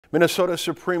Minnesota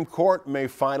Supreme Court may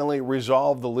finally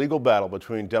resolve the legal battle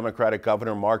between Democratic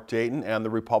Governor Mark Dayton and the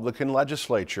Republican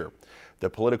legislature. The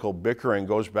political bickering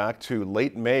goes back to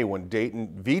late May when Dayton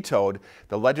vetoed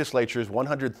the legislature's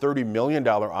 $130 million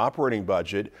operating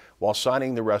budget while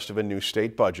signing the rest of a new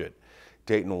state budget.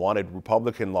 Dayton wanted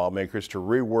Republican lawmakers to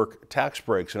rework tax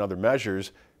breaks and other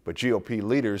measures, but GOP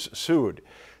leaders sued.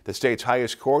 The state's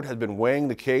highest court has been weighing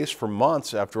the case for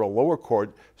months after a lower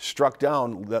court struck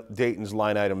down Dayton's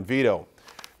line item veto.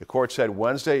 The court said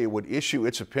Wednesday it would issue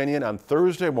its opinion on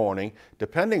Thursday morning.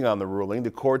 Depending on the ruling, the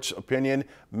court's opinion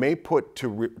may put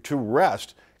to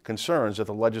rest concerns that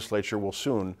the legislature will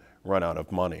soon run out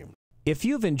of money. If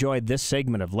you've enjoyed this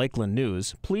segment of Lakeland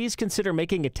News, please consider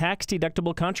making a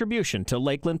tax-deductible contribution to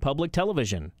Lakeland Public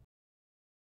Television.